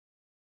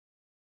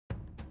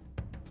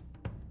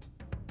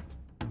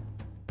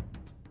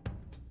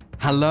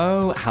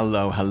Hello,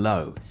 hello,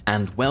 hello,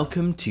 and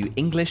welcome to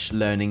English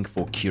Learning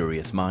for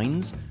Curious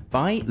Minds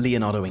by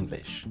Leonardo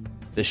English,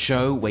 the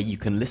show where you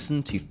can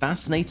listen to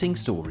fascinating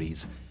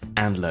stories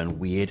and learn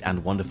weird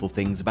and wonderful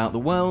things about the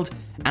world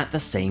at the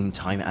same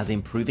time as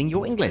improving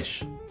your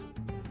English.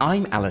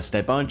 I'm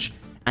Alistair Budge,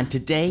 and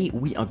today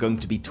we are going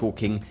to be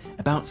talking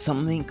about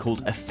something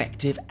called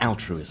effective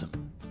altruism.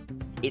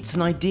 It's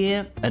an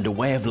idea and a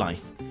way of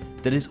life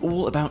that is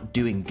all about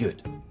doing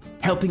good,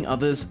 helping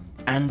others,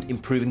 and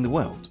improving the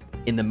world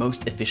in the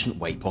most efficient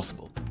way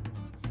possible.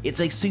 It's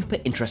a super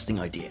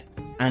interesting idea,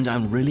 and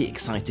I'm really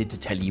excited to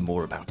tell you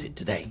more about it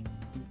today.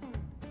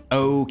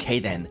 Okay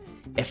then,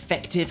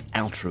 effective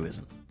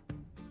altruism.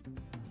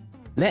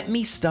 Let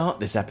me start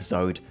this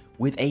episode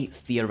with a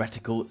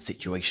theoretical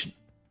situation.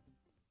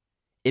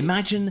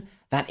 Imagine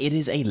that it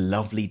is a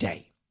lovely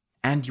day,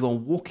 and you are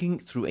walking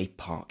through a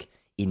park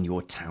in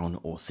your town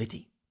or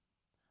city.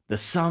 The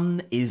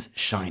sun is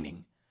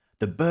shining,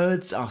 the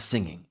birds are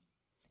singing.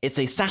 It's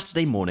a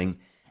Saturday morning,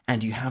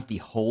 and you have the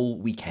whole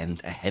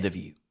weekend ahead of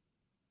you.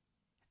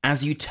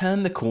 As you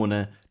turn the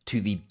corner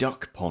to the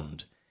duck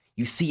pond,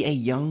 you see a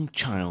young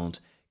child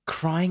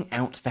crying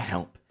out for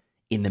help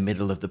in the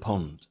middle of the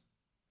pond.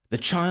 The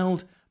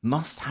child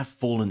must have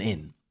fallen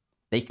in.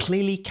 They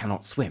clearly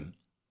cannot swim,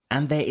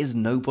 and there is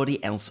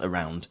nobody else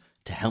around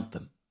to help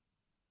them.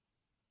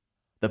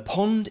 The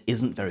pond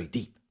isn't very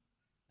deep,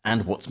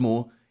 and what's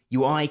more,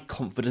 you are a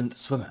confident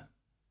swimmer.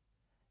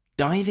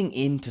 Diving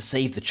in to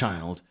save the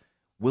child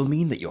will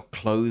mean that your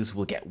clothes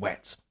will get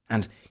wet,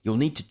 and you'll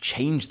need to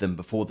change them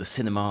before the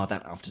cinema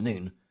that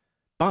afternoon,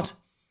 but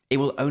it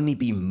will only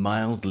be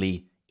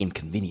mildly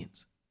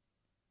inconvenient.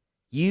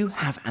 You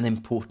have an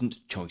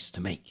important choice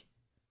to make.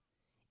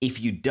 If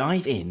you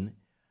dive in,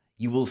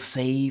 you will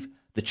save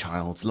the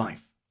child's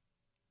life.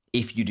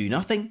 If you do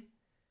nothing,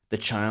 the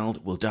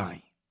child will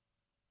die.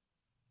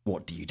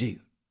 What do you do?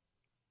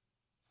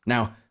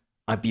 Now,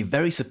 I'd be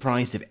very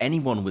surprised if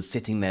anyone was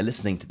sitting there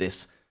listening to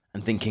this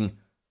and thinking,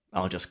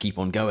 I'll just keep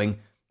on going,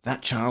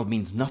 that child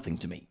means nothing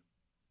to me.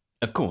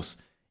 Of course,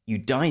 you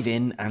dive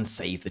in and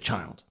save the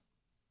child.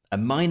 A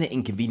minor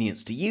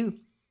inconvenience to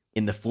you,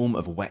 in the form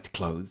of wet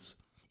clothes,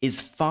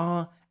 is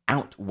far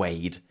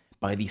outweighed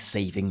by the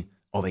saving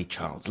of a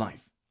child's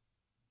life.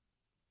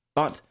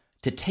 But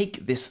to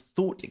take this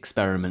thought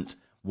experiment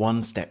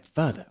one step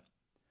further,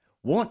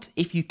 what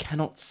if you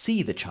cannot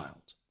see the child?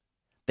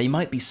 They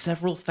might be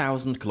several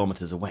thousand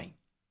kilometers away.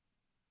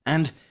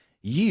 And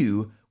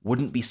you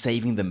wouldn't be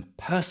saving them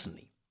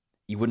personally.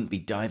 You wouldn't be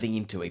diving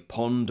into a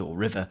pond or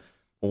river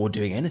or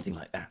doing anything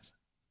like that.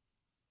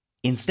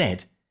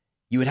 Instead,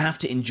 you would have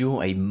to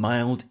endure a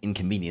mild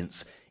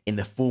inconvenience in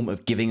the form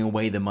of giving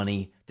away the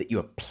money that you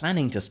are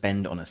planning to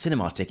spend on a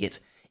cinema ticket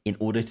in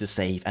order to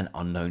save an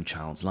unknown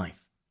child's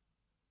life.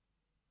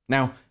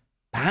 Now,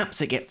 perhaps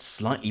it gets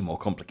slightly more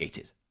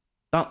complicated,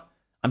 but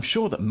I'm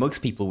sure that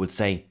most people would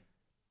say,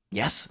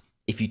 yes,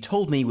 if you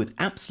told me with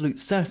absolute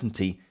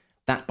certainty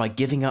that by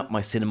giving up my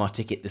cinema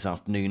ticket this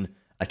afternoon,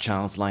 a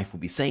child's life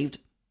will be saved,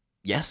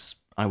 yes,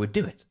 I would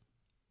do it.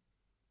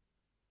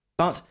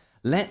 But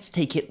let's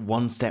take it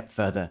one step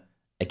further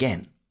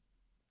again.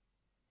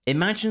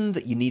 Imagine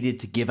that you needed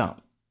to give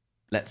up,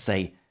 let's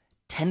say,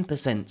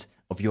 10%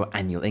 of your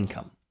annual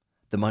income,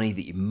 the money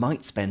that you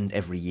might spend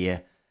every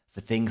year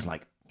for things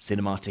like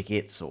cinema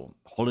tickets or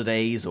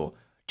holidays or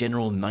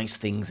general nice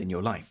things in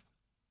your life.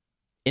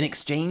 In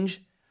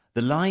exchange,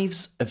 the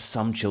lives of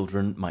some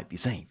children might be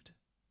saved.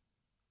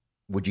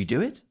 Would you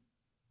do it?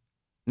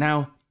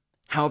 Now,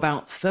 how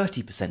about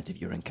 30% of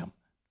your income?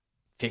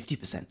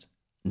 50%?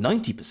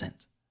 90%?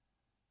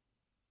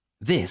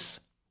 This,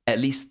 at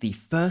least the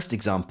first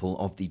example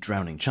of the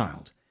drowning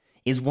child,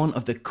 is one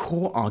of the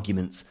core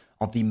arguments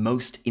of the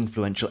most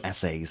influential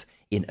essays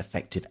in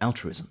effective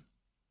altruism.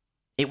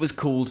 It was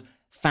called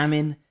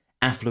Famine,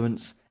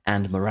 Affluence,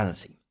 and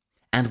Morality,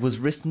 and was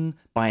written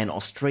by an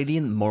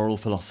Australian moral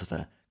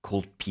philosopher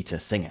called Peter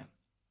Singer.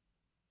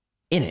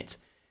 In it,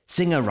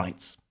 Singer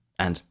writes,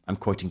 and I'm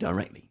quoting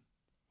directly,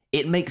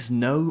 "It makes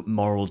no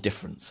moral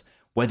difference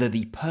whether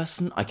the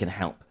person I can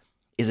help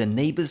is a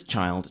neighbour's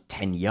child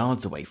 10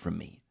 yards away from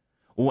me,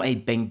 or a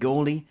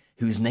Bengali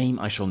whose name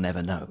I shall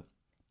never know,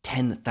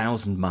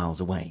 10,000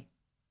 miles away."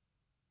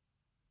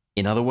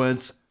 In other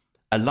words,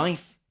 a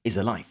life is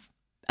a life,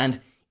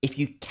 and if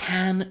you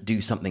can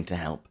do something to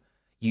help,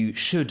 you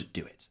should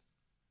do it.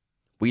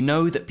 We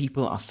know that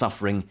people are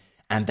suffering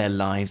and their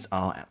lives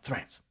are at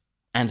threat,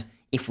 and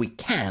if we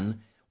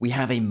can, we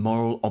have a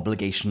moral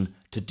obligation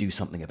to do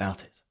something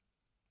about it.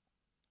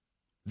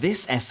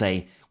 This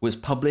essay was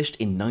published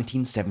in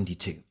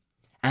 1972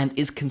 and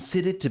is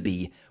considered to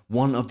be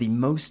one of the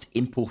most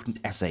important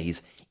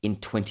essays in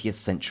 20th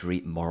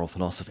century moral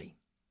philosophy.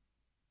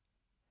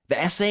 The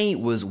essay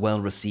was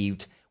well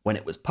received when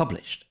it was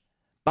published,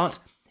 but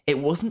it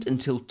wasn't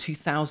until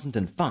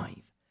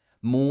 2005,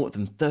 more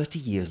than 30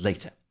 years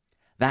later,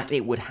 that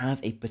it would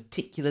have a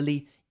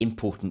particularly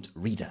important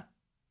reader.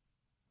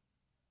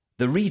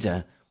 The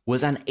reader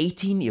was an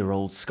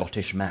 18-year-old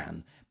Scottish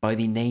man by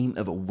the name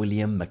of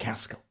William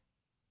MacAskill.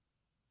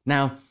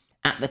 Now,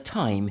 At the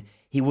time,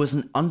 he was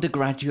an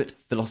undergraduate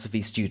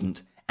philosophy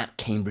student at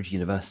Cambridge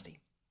University.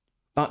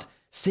 But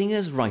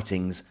Singer's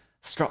writings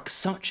struck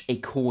such a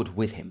chord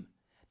with him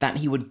that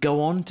he would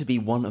go on to be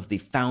one of the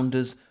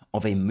founders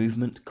of a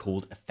movement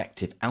called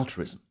Effective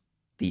Altruism,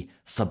 the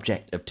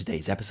subject of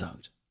today's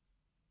episode.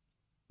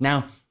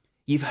 Now,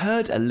 you've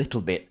heard a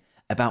little bit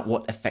about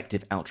what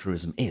effective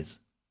altruism is,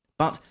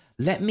 but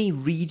let me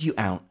read you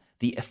out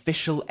the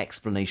official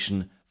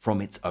explanation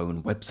from its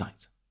own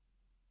website.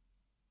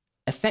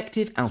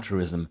 Effective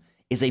altruism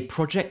is a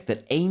project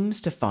that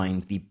aims to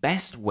find the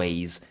best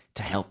ways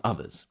to help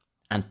others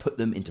and put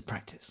them into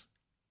practice.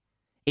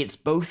 It's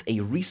both a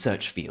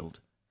research field,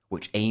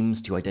 which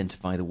aims to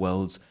identify the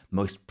world's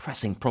most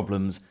pressing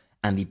problems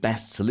and the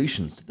best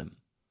solutions to them,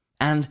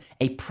 and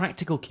a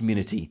practical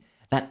community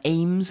that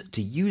aims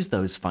to use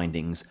those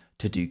findings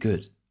to do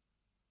good.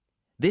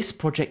 This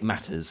project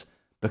matters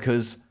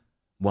because,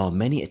 while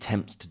many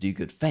attempts to do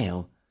good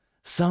fail,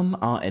 some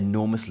are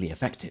enormously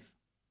effective.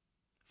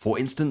 For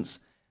instance,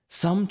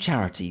 some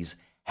charities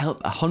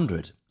help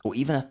 100 or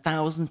even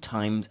 1,000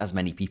 times as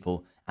many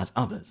people as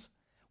others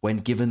when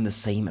given the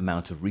same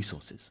amount of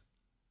resources.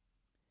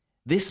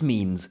 This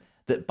means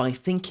that by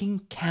thinking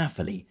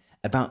carefully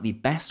about the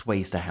best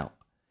ways to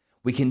help,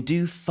 we can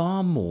do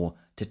far more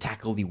to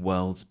tackle the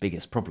world's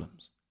biggest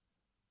problems.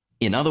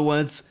 In other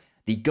words,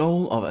 the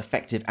goal of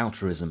effective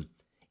altruism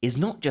is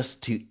not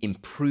just to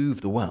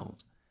improve the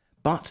world,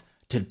 but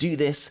to do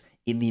this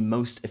in the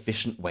most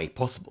efficient way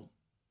possible.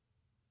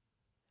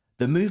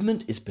 The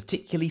movement is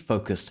particularly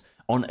focused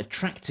on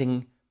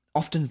attracting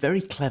often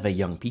very clever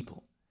young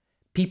people,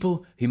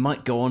 people who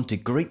might go on to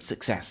great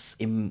success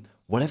in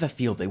whatever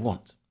field they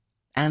want,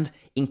 and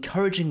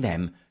encouraging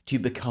them to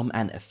become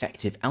an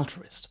effective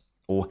altruist,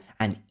 or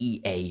an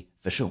EA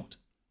for short.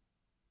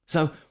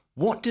 So,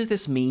 what does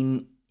this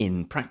mean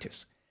in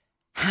practice?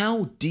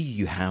 How do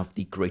you have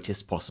the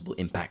greatest possible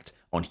impact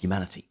on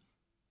humanity?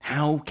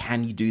 How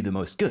can you do the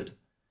most good?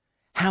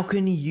 How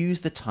can you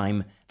use the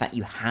time that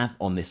you have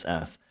on this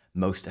earth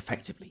most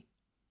effectively?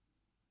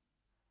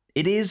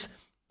 It is,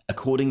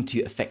 according to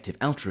effective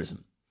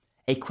altruism,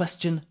 a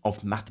question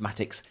of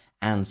mathematics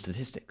and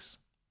statistics.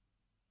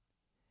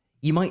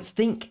 You might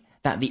think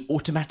that the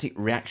automatic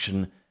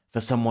reaction for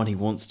someone who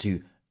wants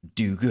to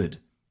do good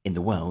in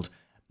the world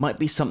might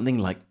be something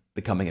like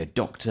becoming a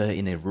doctor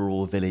in a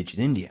rural village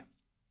in India,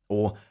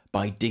 or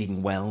by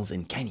digging wells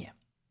in Kenya,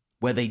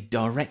 where they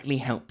directly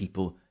help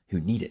people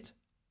who need it.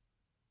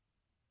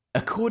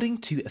 According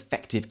to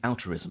effective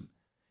altruism,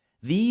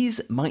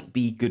 these might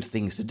be good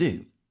things to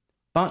do,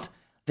 but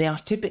they are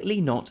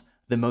typically not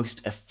the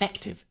most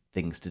effective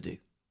things to do.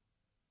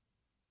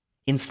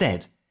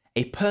 Instead,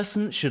 a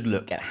person should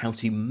look at how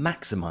to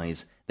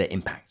maximize their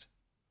impact.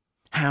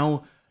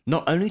 How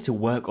not only to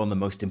work on the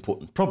most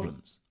important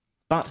problems,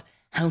 but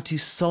how to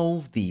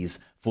solve these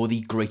for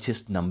the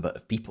greatest number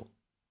of people.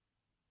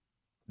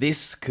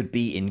 This could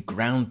be in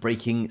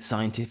groundbreaking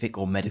scientific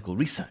or medical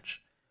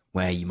research,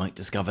 where you might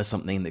discover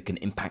something that can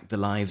impact the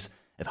lives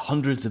of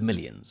hundreds of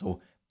millions or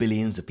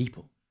billions of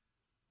people.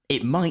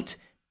 It might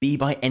be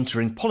by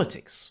entering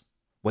politics,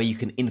 where you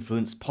can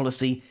influence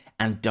policy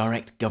and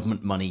direct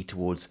government money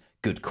towards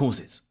good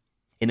causes,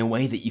 in a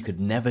way that you could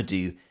never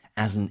do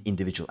as an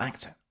individual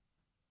actor.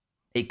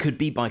 It could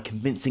be by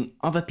convincing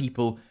other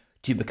people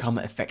to become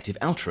effective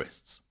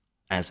altruists,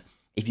 as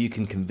if you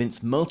can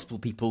convince multiple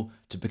people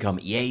to become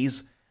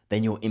EAs,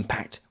 then your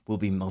impact will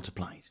be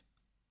multiplied.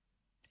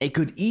 It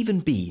could even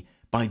be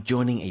by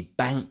joining a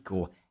bank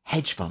or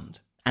hedge fund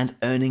and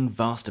earning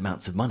vast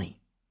amounts of money.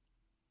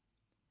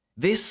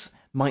 This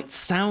might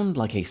sound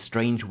like a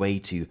strange way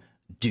to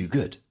do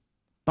good,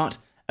 but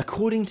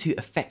according to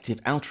effective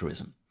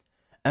altruism,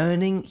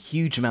 earning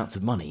huge amounts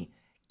of money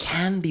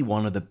can be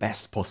one of the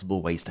best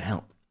possible ways to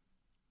help,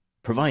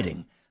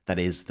 providing, that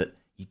is, that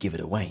you give it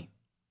away.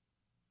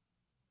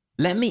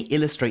 Let me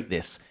illustrate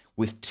this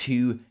with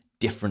two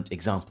different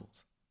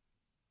examples.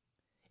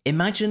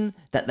 Imagine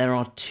that there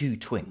are two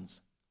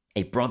twins,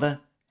 a brother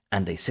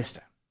and a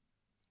sister.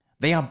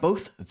 They are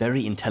both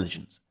very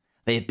intelligent.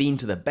 They have been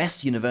to the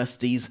best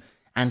universities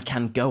and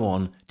can go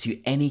on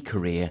to any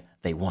career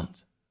they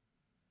want.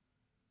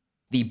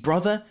 The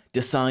brother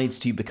decides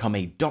to become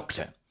a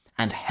doctor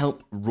and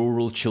help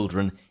rural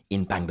children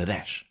in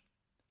Bangladesh.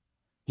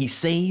 He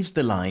saves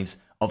the lives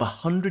of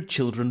 100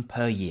 children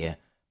per year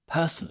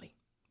personally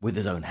with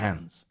his own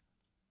hands.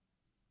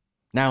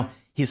 Now,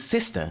 his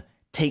sister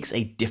takes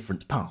a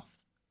different path.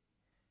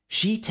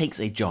 She takes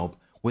a job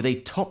with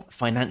a top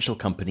financial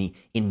company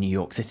in New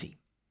York City.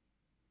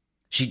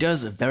 She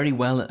does very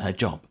well at her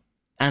job,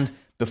 and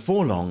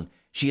before long,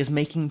 she is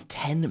making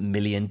 $10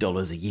 million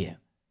a year,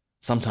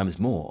 sometimes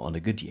more on a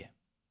good year.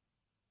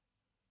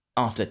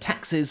 After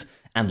taxes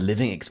and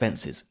living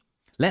expenses,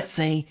 let's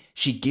say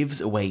she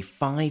gives away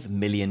 $5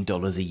 million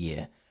a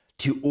year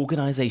to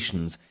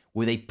organizations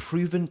with a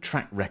proven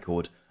track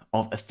record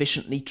of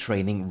efficiently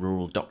training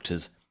rural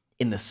doctors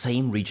in the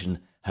same region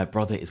her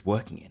brother is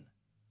working in.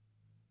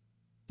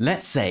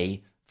 Let's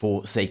say,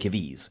 for sake of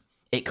ease,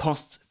 It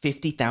costs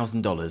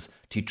 $50,000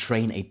 to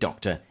train a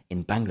doctor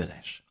in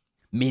Bangladesh,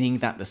 meaning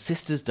that the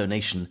sister's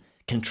donation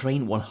can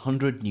train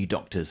 100 new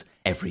doctors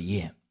every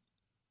year.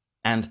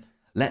 And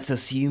let's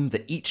assume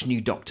that each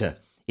new doctor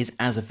is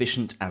as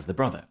efficient as the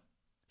brother,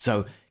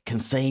 so can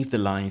save the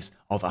lives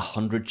of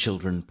 100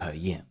 children per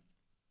year.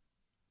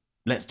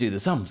 Let's do the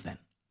sums then.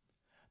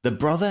 The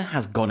brother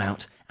has gone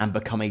out and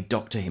become a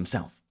doctor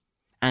himself,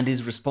 and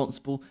is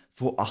responsible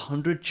for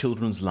 100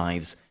 children's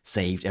lives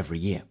saved every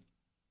year.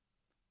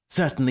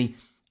 Certainly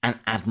an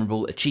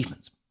admirable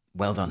achievement.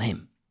 Well done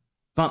him.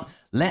 But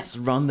let's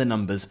run the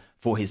numbers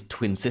for his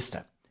twin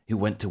sister, who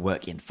went to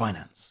work in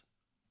finance.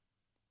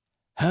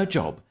 Her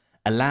job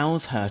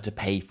allows her to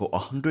pay for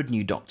 100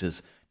 new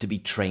doctors to be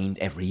trained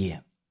every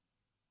year.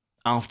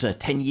 After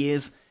 10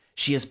 years,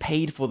 she has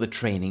paid for the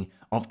training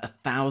of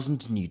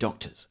 1,000 new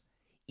doctors,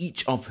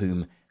 each of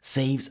whom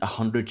saves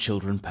 100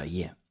 children per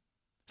year.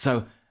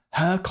 So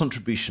her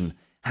contribution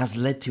has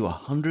led to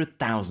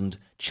 100,000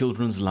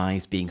 children's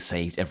lives being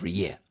saved every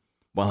year,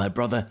 while her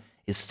brother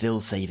is still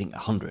saving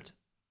 100.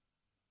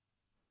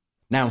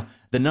 Now,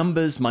 the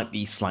numbers might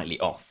be slightly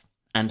off,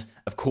 and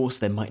of course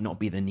there might not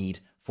be the need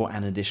for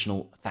an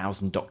additional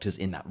 1,000 doctors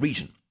in that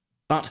region,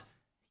 but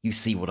you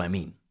see what I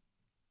mean.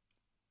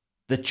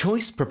 The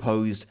choice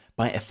proposed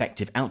by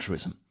effective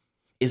altruism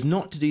is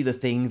not to do the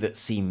thing that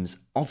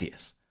seems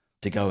obvious,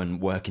 to go and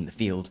work in the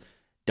field,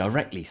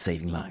 directly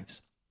saving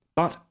lives,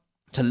 but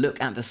to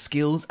look at the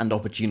skills and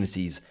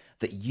opportunities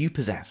that you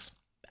possess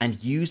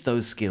and use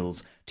those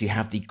skills to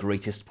have the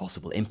greatest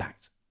possible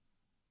impact.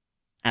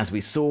 As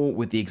we saw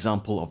with the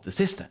example of the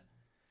sister,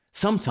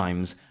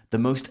 sometimes the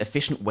most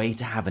efficient way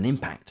to have an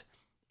impact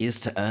is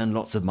to earn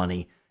lots of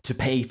money to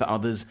pay for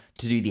others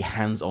to do the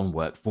hands-on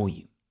work for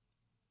you.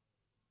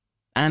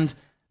 And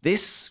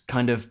this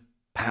kind of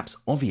perhaps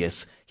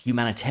obvious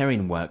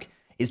humanitarian work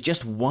is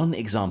just one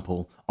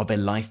example of a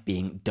life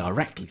being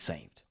directly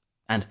saved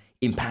and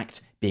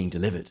impact being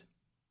delivered.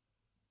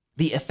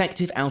 The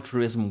Effective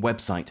Altruism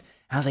website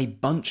has a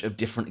bunch of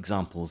different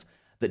examples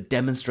that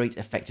demonstrate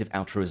effective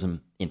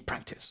altruism in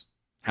practice,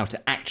 how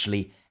to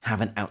actually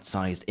have an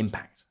outsized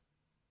impact.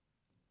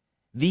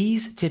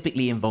 These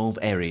typically involve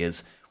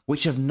areas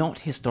which have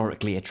not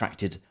historically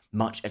attracted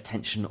much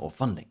attention or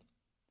funding,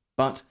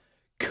 but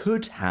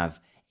could have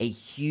a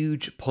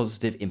huge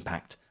positive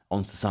impact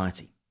on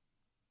society.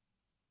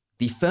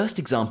 The first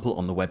example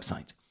on the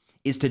website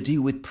is to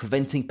do with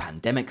preventing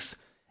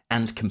pandemics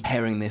and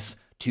comparing this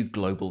to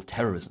global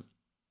terrorism.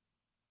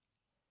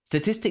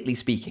 Statistically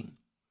speaking,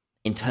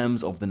 in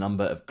terms of the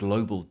number of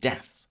global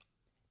deaths,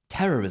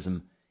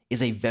 terrorism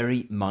is a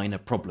very minor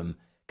problem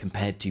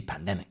compared to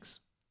pandemics.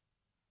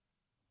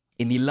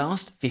 In the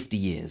last 50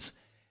 years,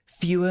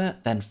 fewer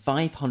than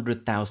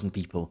 500,000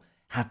 people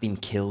have been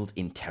killed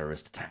in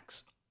terrorist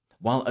attacks,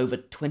 while over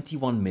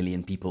 21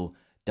 million people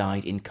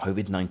died in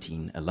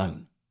COVID-19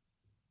 alone.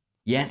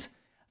 Yet,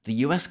 the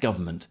US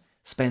government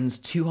spends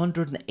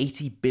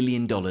 $280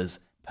 billion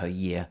per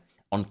year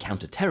on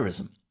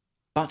counterterrorism,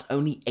 but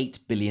only $8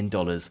 billion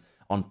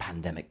on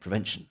pandemic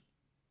prevention.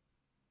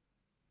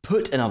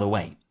 Put another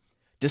way,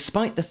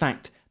 despite the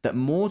fact that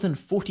more than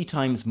 40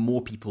 times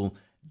more people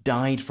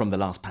died from the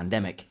last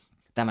pandemic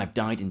than have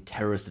died in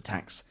terrorist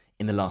attacks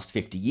in the last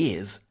 50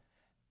 years,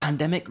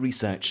 pandemic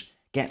research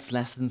gets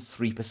less than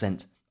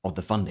 3% of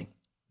the funding.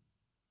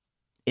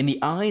 In the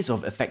eyes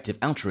of effective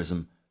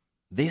altruism,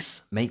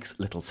 this makes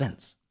little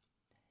sense.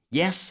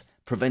 Yes,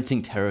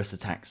 preventing terrorist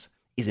attacks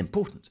is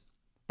important,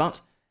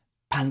 but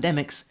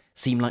pandemics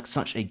seem like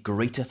such a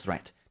greater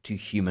threat to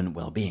human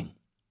well-being.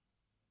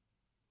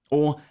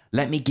 Or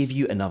let me give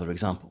you another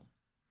example.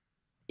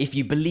 If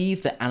you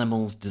believe that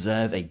animals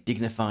deserve a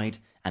dignified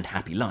and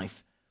happy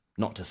life,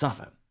 not to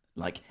suffer,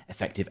 like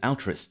effective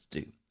altruists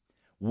do,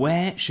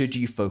 where should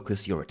you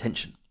focus your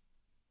attention?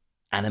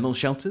 Animal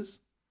shelters,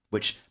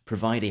 which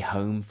provide a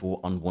home for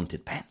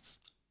unwanted pets?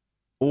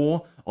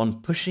 Or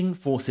on pushing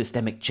for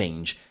systemic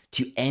change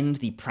to end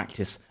the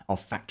practice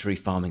of factory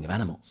farming of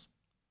animals?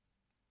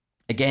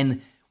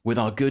 Again, with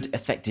our good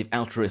effective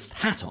altruist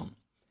hat on,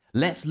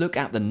 let's look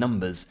at the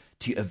numbers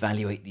to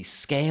evaluate the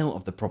scale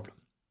of the problem,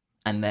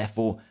 and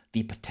therefore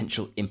the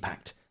potential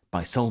impact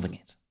by solving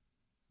it.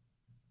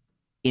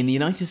 In the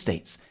United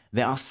States,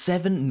 there are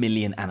 7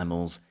 million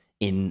animals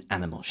in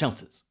animal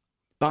shelters,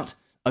 but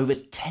over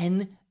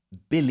 10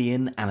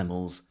 billion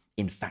animals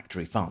in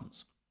factory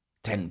farms.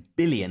 10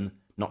 billion,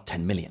 not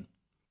 10 million.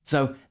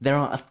 So there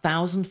are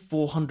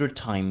 1,400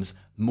 times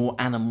more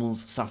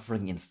animals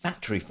suffering in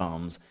factory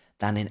farms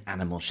than in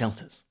animal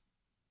shelters.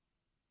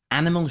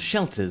 Animal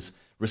shelters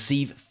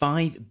receive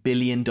 $5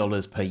 billion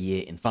per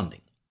year in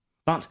funding,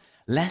 but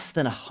less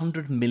than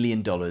 $100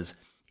 million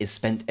is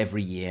spent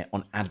every year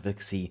on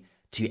advocacy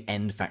to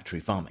end factory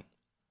farming.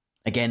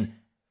 Again,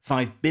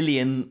 5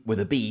 billion with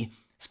a B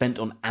spent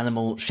on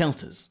animal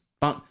shelters,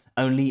 but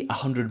only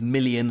 100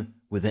 million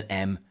with an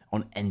M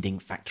on ending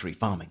factory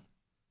farming.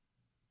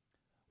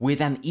 With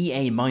an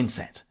EA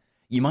mindset,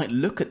 you might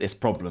look at this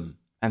problem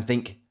and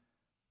think,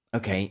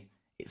 okay,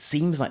 it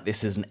seems like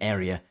this is an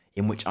area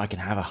in which I can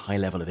have a high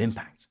level of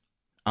impact.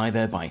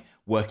 either by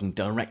working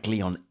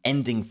directly on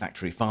ending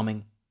factory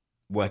farming,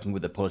 working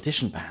with a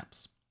politician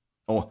perhaps,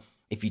 or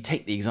if you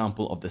take the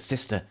example of the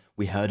sister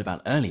we heard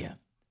about earlier,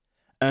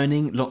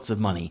 earning lots of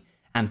money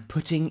and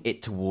putting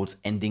it towards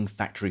ending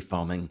factory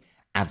farming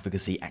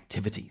advocacy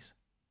activities.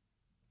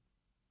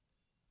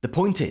 The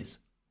point is,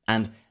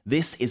 and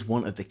this is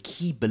one of the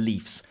key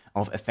beliefs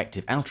of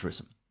effective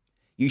altruism,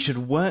 you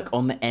should work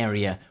on the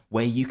area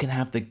where you can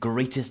have the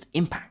greatest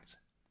impact,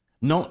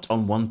 not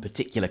on one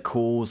particular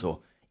cause or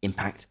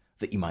impact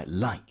that you might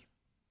like.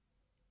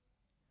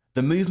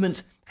 The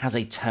movement has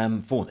a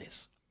term for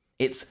this.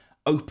 It's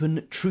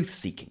open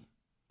truth-seeking,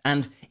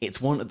 and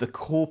it's one of the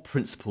core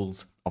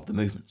principles of the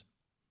movement.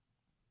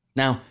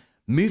 Now,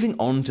 moving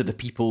on to the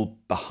people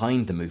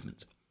behind the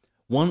movement,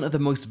 one of the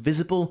most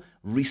visible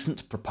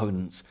recent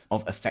proponents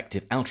of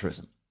effective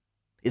altruism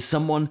is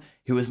someone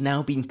who has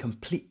now been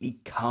completely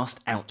cast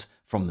out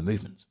from the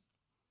movement.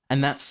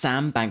 And that's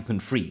Sam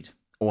Bankman-Fried,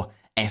 or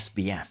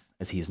SBF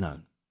as he is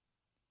known.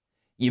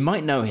 You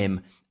might know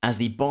him as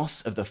the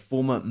boss of the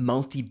former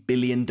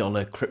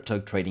multi-billion-dollar crypto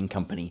trading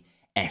company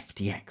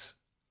FTX,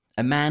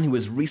 a man who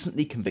was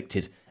recently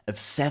convicted of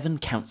 7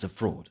 counts of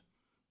fraud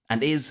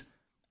and is,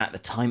 at the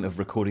time of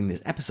recording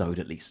this episode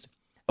at least,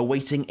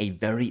 awaiting a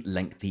very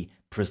lengthy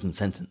prison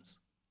sentence.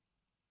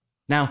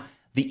 Now,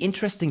 the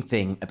interesting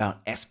thing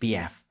about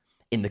SBF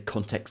in the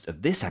context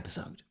of this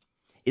episode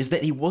is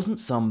that he wasn't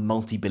some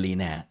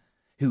multi-billionaire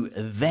who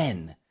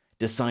then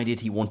decided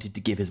he wanted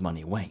to give his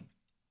money away.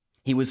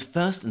 He was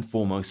first and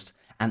foremost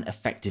an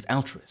effective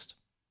altruist,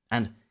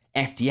 and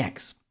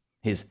FTX,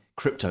 his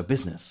crypto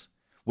business,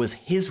 was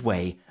his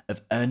way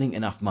of earning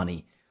enough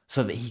money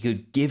so that he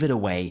could give it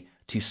away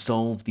to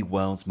solve the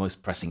world's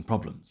most pressing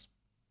problems.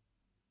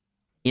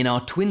 In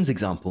our twins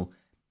example,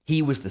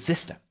 he was the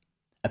sister,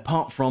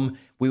 apart from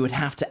we would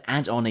have to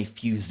add on a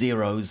few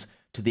zeros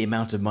to the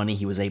amount of money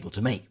he was able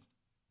to make,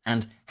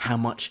 and how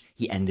much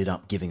he ended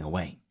up giving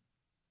away.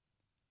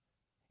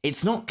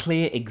 It's not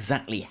clear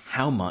exactly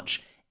how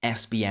much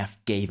SBF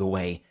gave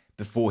away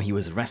before he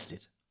was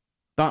arrested,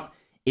 but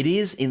it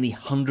is in the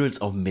hundreds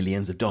of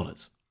millions of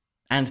dollars,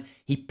 and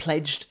he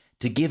pledged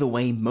to give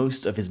away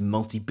most of his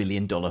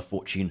multi-billion-dollar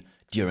fortune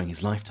during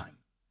his lifetime.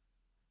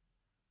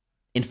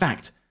 In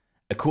fact,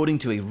 according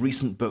to a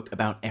recent book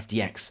about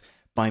FTX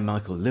by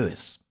Michael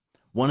Lewis,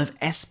 one of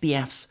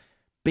SBF's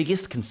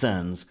biggest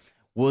concerns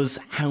was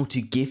how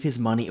to give his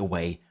money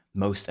away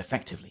most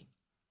effectively.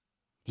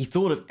 He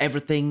thought of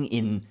everything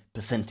in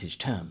percentage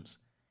terms,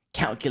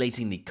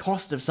 calculating the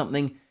cost of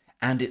something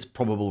and its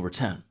probable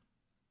return.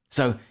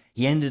 So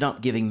he ended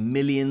up giving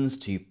millions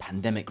to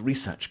pandemic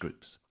research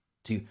groups,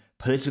 to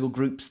political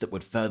groups that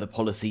would further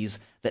policies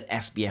that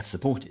SBF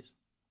supported,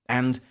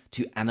 and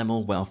to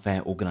animal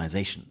welfare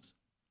organizations.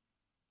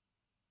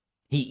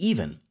 He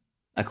even,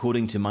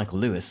 according to Michael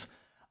Lewis,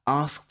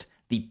 asked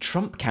the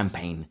Trump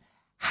campaign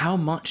how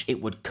much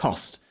it would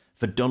cost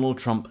for Donald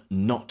Trump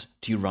not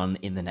to run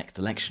in the next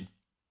election,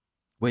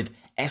 with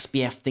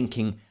SBF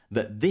thinking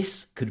that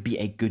this could be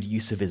a good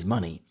use of his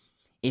money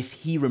if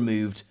he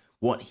removed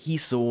what he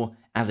saw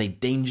as a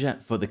danger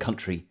for the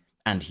country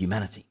and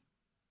humanity.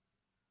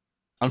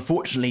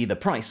 Unfortunately, the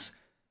price,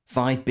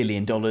 $5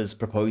 billion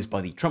proposed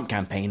by the Trump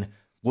campaign,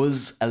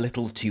 was a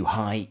little too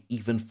high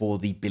even for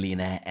the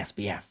billionaire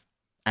SBF,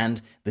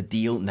 and the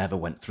deal never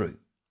went through.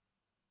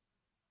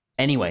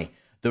 Anyway,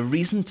 the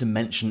reason to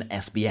mention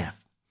SBF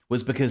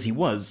was because he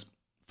was,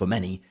 for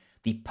many,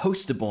 the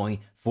poster boy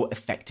for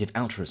effective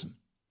altruism.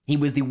 He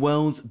was the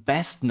world's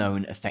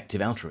best-known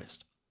effective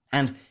altruist,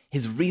 and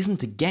his reason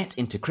to get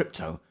into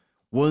crypto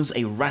was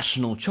a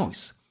rational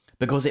choice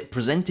because it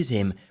presented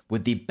him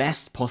with the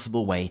best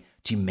possible way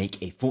to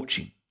make a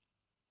fortune.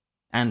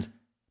 And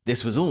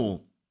this was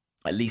all,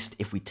 at least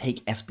if we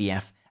take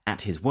SBF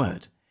at his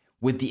word,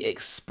 with the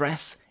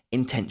express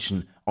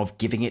intention of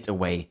giving it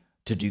away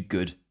to do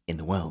good in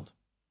the world.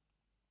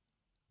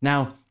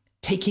 Now,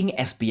 taking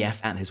SBF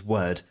at his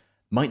word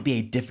might be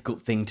a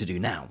difficult thing to do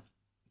now,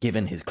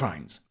 given his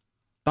crimes.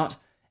 But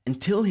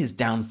until his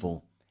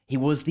downfall, he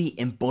was the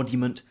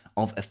embodiment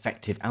of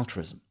effective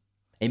altruism,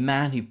 a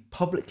man who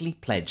publicly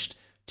pledged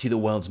to the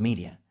world's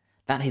media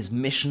that his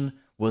mission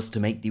was to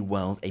make the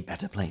world a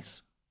better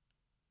place.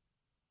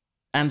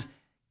 And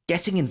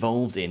getting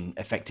involved in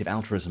effective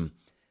altruism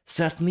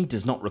certainly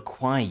does not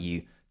require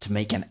you to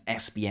make an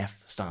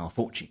SBF-style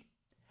fortune,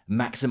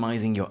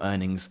 maximizing your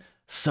earnings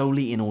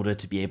solely in order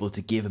to be able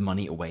to give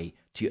money away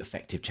to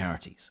effective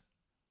charities.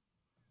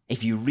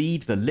 If you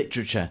read the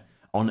literature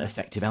on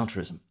effective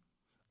altruism,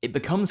 it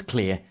becomes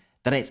clear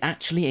that it's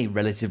actually a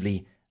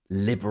relatively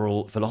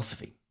liberal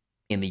philosophy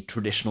in the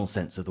traditional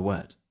sense of the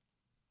word.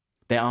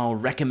 There are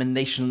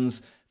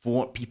recommendations for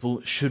what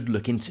people should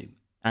look into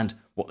and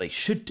what they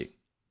should do.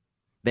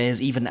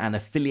 There's even an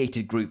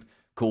affiliated group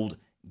called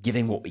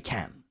Giving What We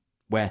Can,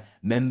 where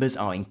members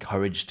are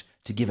encouraged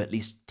to give at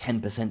least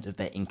 10% of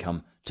their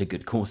income to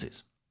good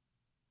causes.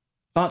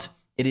 But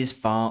it is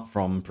far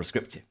from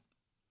prescriptive.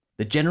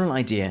 The general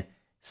idea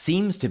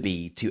seems to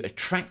be to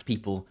attract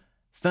people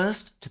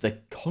first to the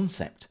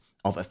concept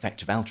of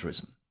effective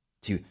altruism,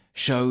 to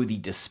show the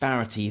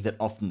disparity that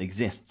often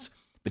exists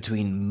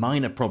between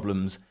minor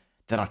problems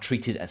that are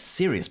treated as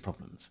serious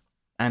problems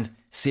and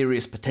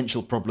serious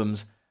potential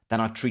problems that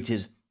are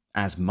treated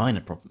as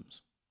minor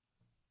problems.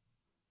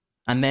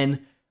 And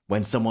then,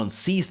 when someone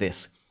sees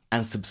this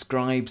and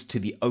subscribes to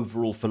the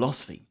overall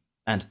philosophy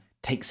and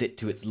takes it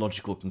to its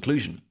logical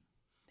conclusion,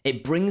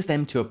 it brings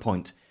them to a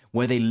point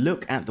where they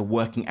look at the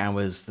working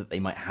hours that they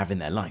might have in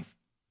their life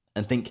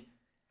and think,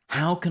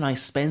 how can I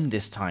spend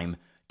this time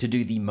to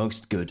do the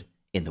most good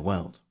in the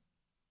world?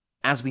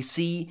 As we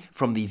see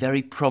from the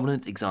very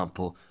prominent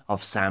example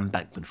of Sam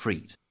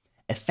Bankman-Fried,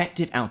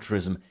 effective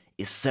altruism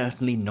is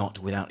certainly not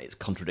without its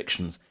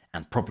contradictions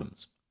and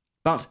problems,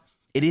 but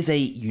it is a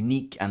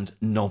unique and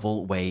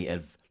novel way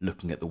of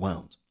looking at the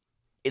world.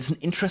 It's an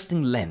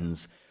interesting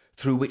lens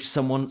through which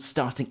someone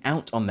starting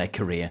out on their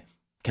career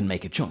can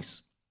make a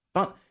choice,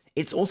 but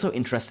it's also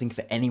interesting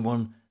for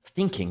anyone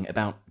thinking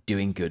about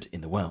doing good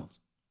in the world.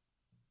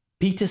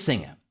 Peter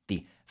Singer,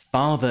 the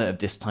father of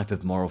this type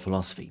of moral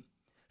philosophy,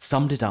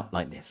 summed it up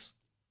like this: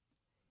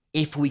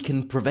 if we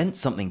can prevent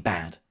something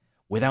bad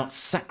without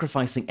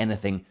sacrificing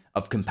anything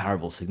of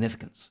comparable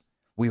significance,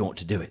 we ought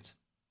to do it.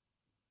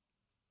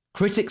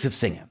 Critics of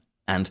Singer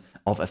and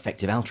of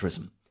effective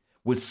altruism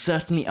would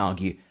certainly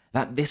argue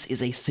that this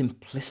is a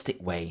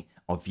simplistic way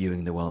of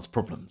viewing the world's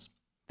problems,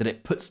 that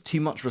it puts too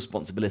much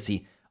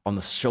responsibility on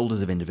the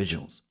shoulders of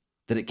individuals,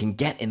 that it can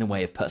get in the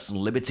way of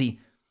personal liberty,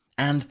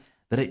 and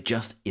that it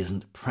just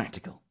isn't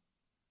practical.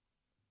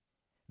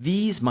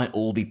 These might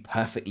all be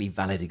perfectly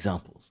valid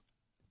examples,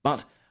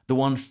 but the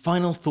one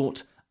final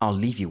thought I'll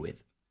leave you with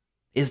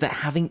is that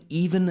having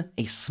even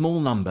a small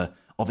number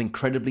of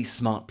incredibly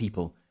smart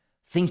people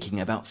thinking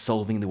about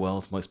solving the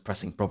world's most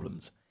pressing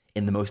problems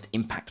in the most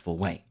impactful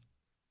way,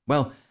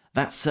 well,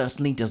 that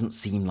certainly doesn't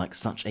seem like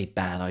such a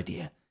bad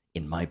idea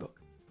in my book.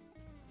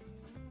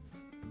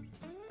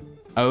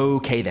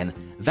 Okay then,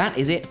 that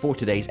is it for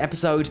today's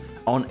episode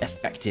on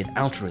effective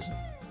altruism.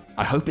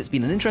 I hope it's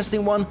been an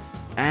interesting one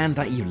and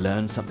that you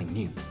learned something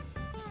new.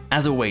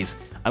 As always,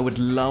 I would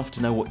love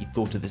to know what you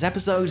thought of this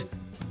episode.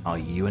 Are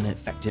you an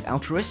effective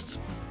altruist?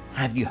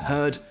 Have you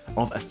heard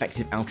of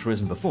effective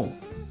altruism before?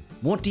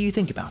 What do you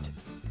think about it?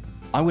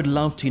 I would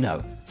love to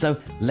know, so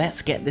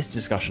let's get this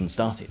discussion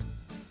started.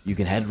 You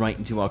can head right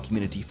into our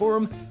community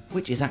forum,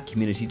 which is at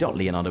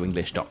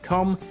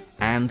community.leonardoenglish.com,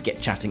 and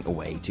get chatting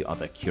away to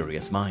other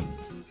curious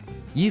minds.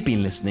 You've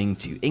been listening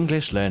to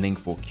English Learning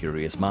for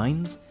Curious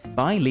Minds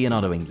by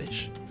Leonardo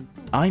English.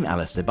 I'm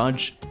Alistair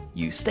Budge,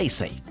 you stay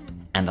safe,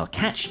 and I'll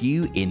catch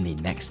you in the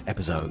next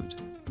episode.